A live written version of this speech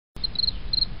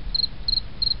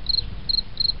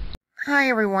Hi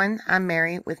everyone, I'm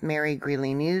Mary with Mary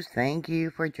Greeley News. Thank you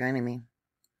for joining me.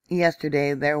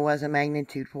 Yesterday there was a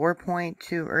magnitude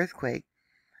 4.2 earthquake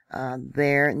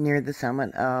there near the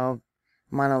summit of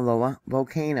Mauna Loa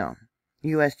Volcano.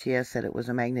 USGS said it was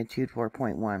a magnitude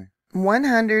 4.1.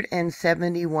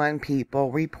 171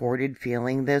 people reported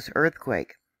feeling this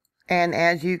earthquake. And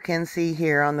as you can see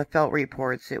here on the felt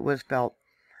reports, it was felt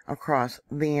across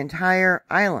the entire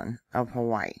island of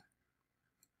Hawaii.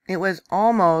 It was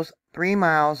almost 3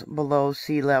 miles below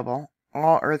sea level.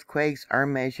 All earthquakes are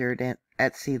measured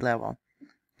at sea level.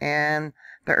 And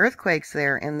the earthquakes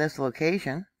there in this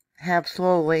location have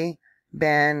slowly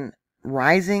been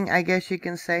rising, I guess you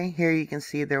can say. Here you can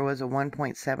see there was a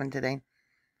 1.7 today,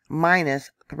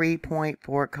 minus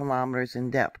 3.4 kilometers in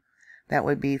depth. That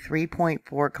would be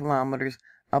 3.4 kilometers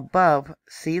above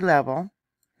sea level.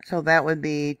 So that would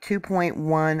be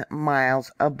 2.1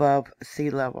 miles above sea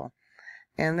level.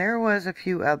 And there was a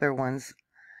few other ones,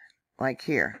 like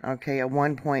here, okay, a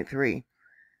 1.3,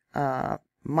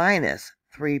 minus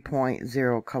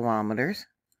 3.0 kilometers.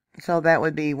 So that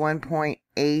would be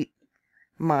 1.8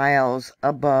 miles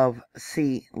above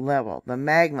sea level. The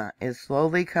magma is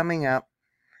slowly coming up.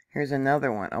 Here's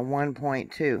another one, a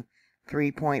 1.2,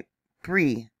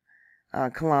 3.3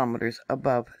 kilometers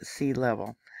above sea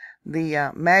level.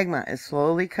 The magma is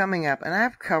slowly coming up, and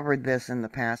I've covered this in the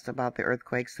past about the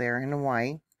earthquakes there in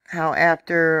Hawaii. How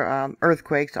after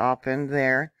earthquakes, often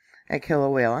there at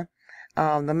Kilauea,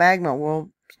 the magma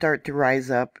will start to rise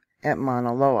up at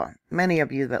Mauna Loa. Many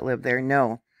of you that live there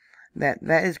know that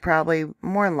that is probably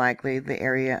more likely the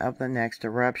area of the next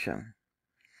eruption.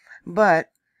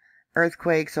 But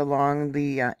earthquakes along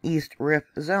the East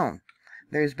Rift Zone,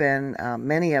 there's been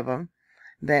many of them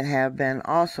that have been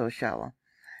also shallow.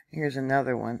 Here's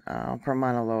another one from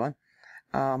Mauna Loa,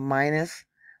 minus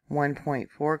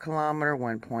 1.4 kilometer,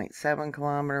 1.7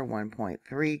 kilometer,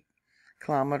 1.3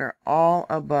 kilometer, all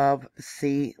above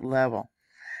sea level.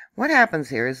 What happens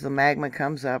here is the magma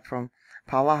comes up from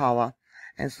Palahala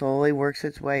and slowly works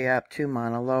its way up to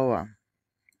Mauna Loa.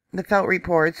 The felt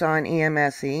reports on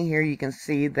ESMC, here you can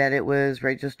see that it was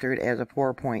registered as a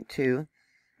 4.2,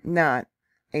 not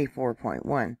a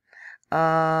 4.1.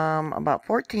 About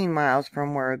 14 miles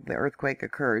from where the earthquake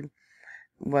occurred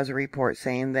was a report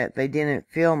saying that they didn't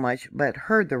feel much but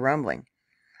heard the rumbling.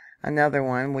 Another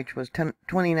one, which was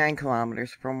 29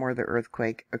 kilometers from where the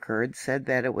earthquake occurred, said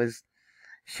that it was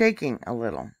shaking a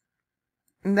little.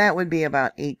 That would be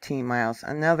about 18 miles.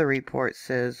 Another report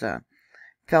says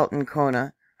felt in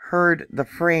Kona, heard the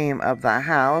frame of the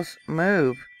house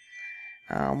move.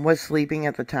 Was sleeping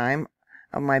at the time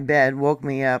of my bed, woke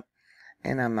me up,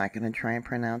 and I'm not going to try and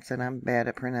pronounce it. I'm bad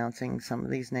at pronouncing some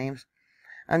of these names.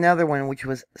 Another one, which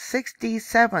was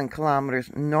 67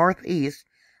 kilometers northeast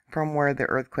from where the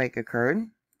earthquake occurred,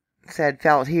 said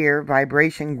felt here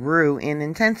vibration grew in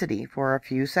intensity for a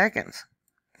few seconds.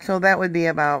 So that would be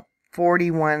about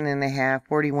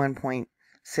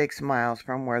 41.6 miles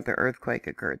from where the earthquake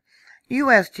occurred.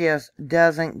 USGS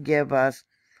doesn't give us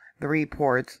the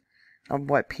reports of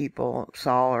what people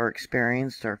saw or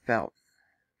experienced or felt.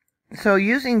 So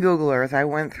using Google Earth, I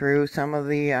went through some of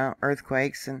the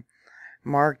earthquakes and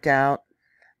marked out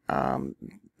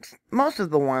most of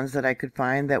the ones that I could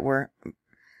find that were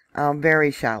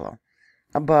very shallow,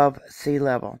 above sea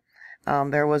level.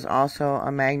 There was also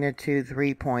a magnitude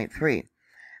 3.3.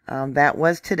 That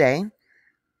was today.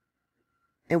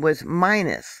 It was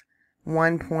minus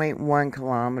 1.1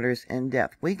 kilometers in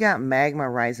depth. We got magma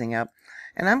rising up,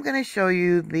 and I'm going to show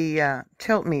you the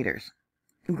tilt meters.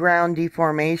 Ground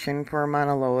deformation for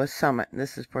Mauna Loa summit.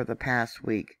 This is for the past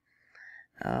week.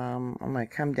 I'm going to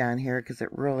come down here because it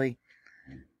really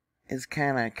is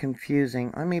kind of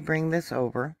confusing. Let me bring this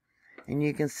over, and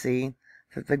you can see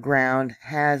that the ground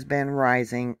has been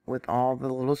rising with all the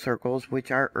little circles, which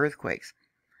are earthquakes.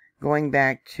 Going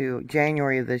back to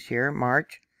January of this year,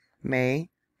 March,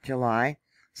 May, July,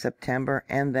 September,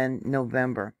 and then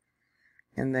November.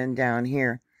 And then down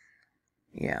here,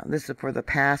 yeah, this is for the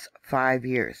past 5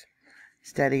 years.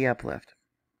 Steady uplift.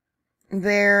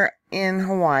 There in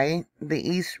Hawaii, the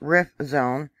East Rift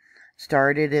Zone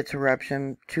started its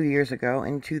eruption 2 years ago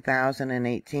in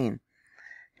 2018.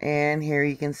 And here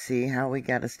you can see how we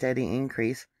got a steady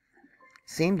increase.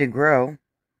 Seemed to grow.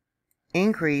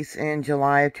 Increase in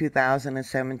July of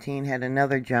 2017, had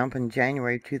another jump in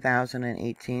January of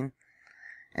 2018.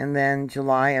 And then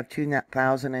July of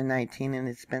 2019, and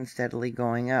it's been steadily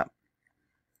going up.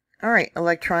 Alright,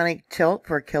 electronic tilt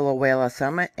for Kilauea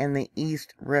Summit and the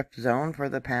East Rift Zone for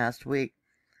the past week.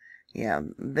 Yeah,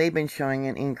 they've been showing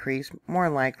an increase. More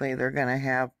likely they're going to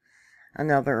have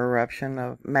another eruption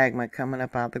of magma coming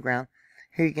up out of the ground.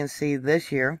 Here you can see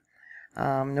this year,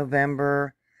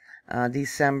 November,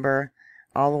 December,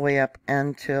 all the way up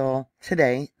until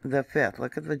today, the 5th.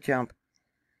 Look at the jump.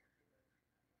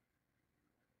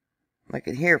 Look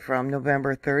at here, from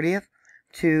November 30th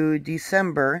to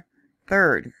December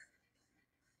 3rd.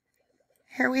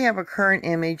 Here we have a current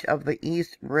image of the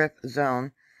East Rift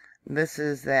Zone. This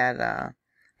is that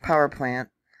power plant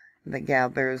that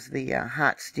gathers the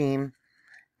hot steam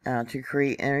to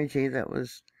create energy that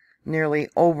was nearly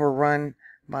overrun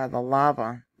by the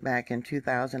lava back in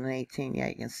 2018. Yeah,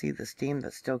 you can see the steam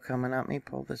that's still coming up. Let me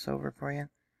pull this over for you.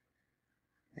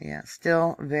 Yeah,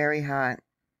 still very hot.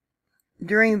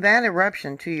 During that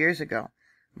eruption 2 years ago,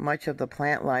 much of the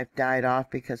plant life died off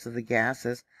because of the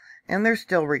gases, and they're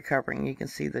still recovering. You can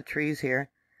see the trees here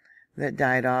that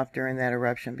died off during that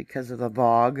eruption because of the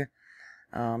fog,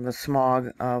 the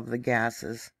smog of the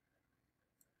gases.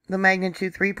 The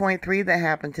magnitude 3.3 that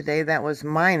happened today, that was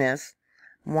minus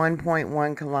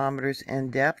 1.1 kilometers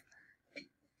in depth.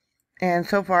 And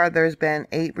so far there's been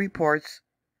 8 reports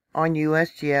on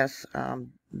USGS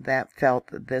that felt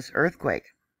this earthquake.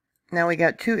 Now we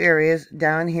got 2 areas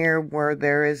down here where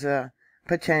there is a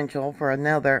potential for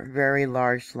another very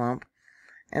large slump,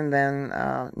 and then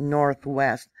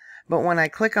northwest. But when I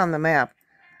click on the map,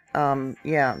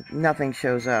 yeah, nothing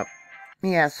shows up.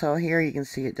 Yeah, so here you can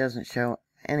see it doesn't show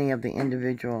any of the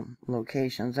individual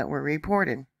locations that were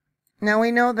reported. Now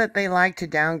we know that they like to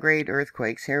downgrade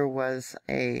earthquakes. Here was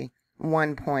a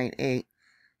 1.8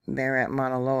 there at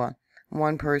Mauna Loa.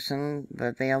 One person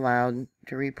that they allowed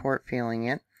to report feeling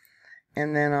it.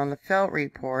 And then on the felt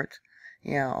report,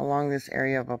 yeah, along this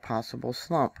area of a possible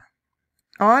slump.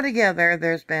 Altogether,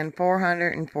 there's been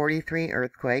 443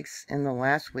 earthquakes in the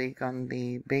last week on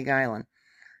the Big Island.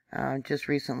 Just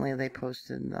recently they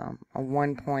posted a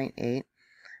 1.8,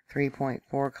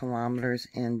 3.4 kilometers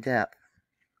in depth.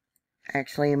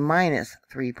 Actually, minus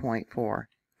 3.4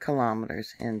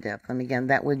 kilometers in depth. And again,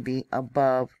 that would be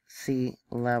above sea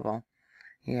level.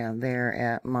 Yeah, there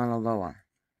at Mauna Loa.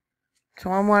 So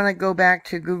I want to go back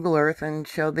to Google Earth and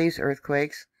show these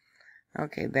earthquakes.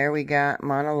 Okay, there we got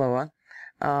Mauna Loa.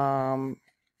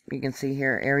 You can see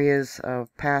here areas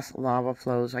of past lava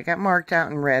flows. I got marked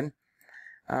out in red,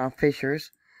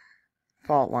 fissures,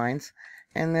 fault lines.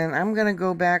 And then I'm going to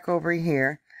go back over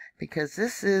here because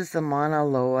this is the Mauna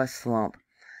Loa slump.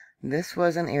 This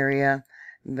was an area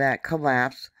that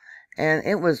collapsed, and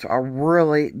it was a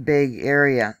really big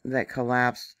area that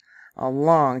collapsed a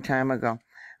long time ago.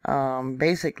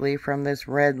 Basically from this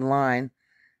red line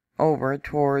over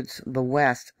towards the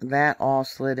west, that all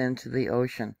slid into the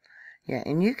ocean. Yeah,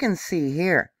 and you can see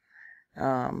here,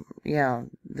 yeah,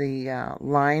 the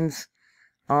lines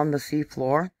on the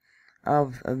seafloor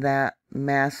of that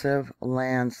massive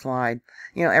landslide.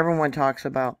 You know, everyone talks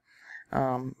about,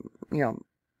 you know,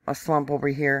 a slump over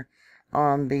here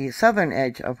on the southern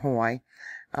edge of Hawaii.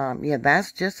 Yeah,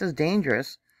 that's just as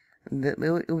dangerous. It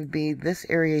would be this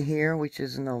area here, which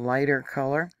is in the lighter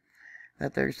color,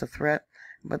 that there's a threat.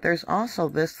 But there's also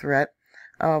this threat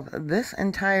of this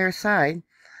entire side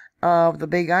of the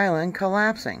Big Island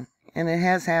collapsing. And it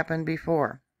has happened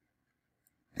before.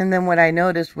 And then what I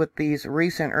noticed with these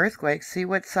recent earthquakes, see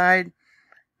what side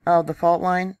of the fault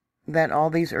line that all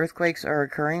these earthquakes are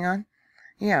occurring on?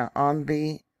 Yeah, on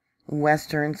the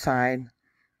western side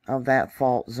of that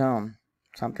fault zone.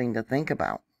 Something to think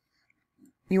about.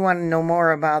 You want to know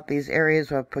more about these areas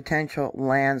of potential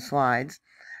landslides,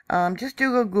 just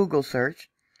do a Google search.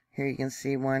 Here you can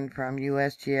see one from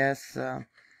USGS,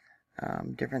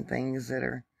 different things that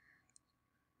are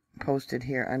posted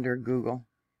here under Google.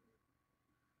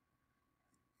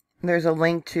 There's a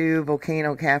link to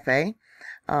Volcano Cafe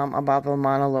about the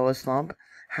Mauna Loa slump,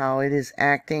 how it is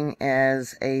acting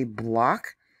as a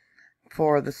block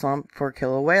for the slump for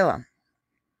Kilauea.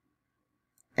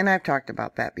 And I've talked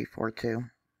about that before too.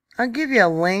 I'll give you a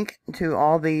link to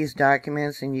all these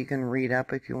documents, and you can read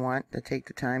up if you want to take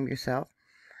the time yourself.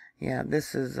 Yeah,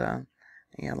 this is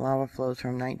yeah, lava flows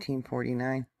from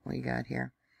 1949 we got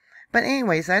here. But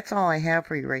anyways, that's all I have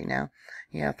for you right now.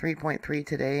 Yeah, 3.3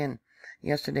 today, and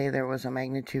yesterday there was a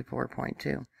magnitude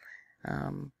 4.2.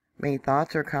 Any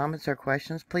thoughts or comments or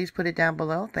questions, please put it down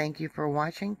below. Thank you for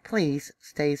watching. Please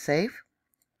stay safe,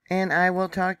 and I will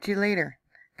talk to you later.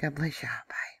 God bless you.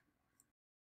 Bye.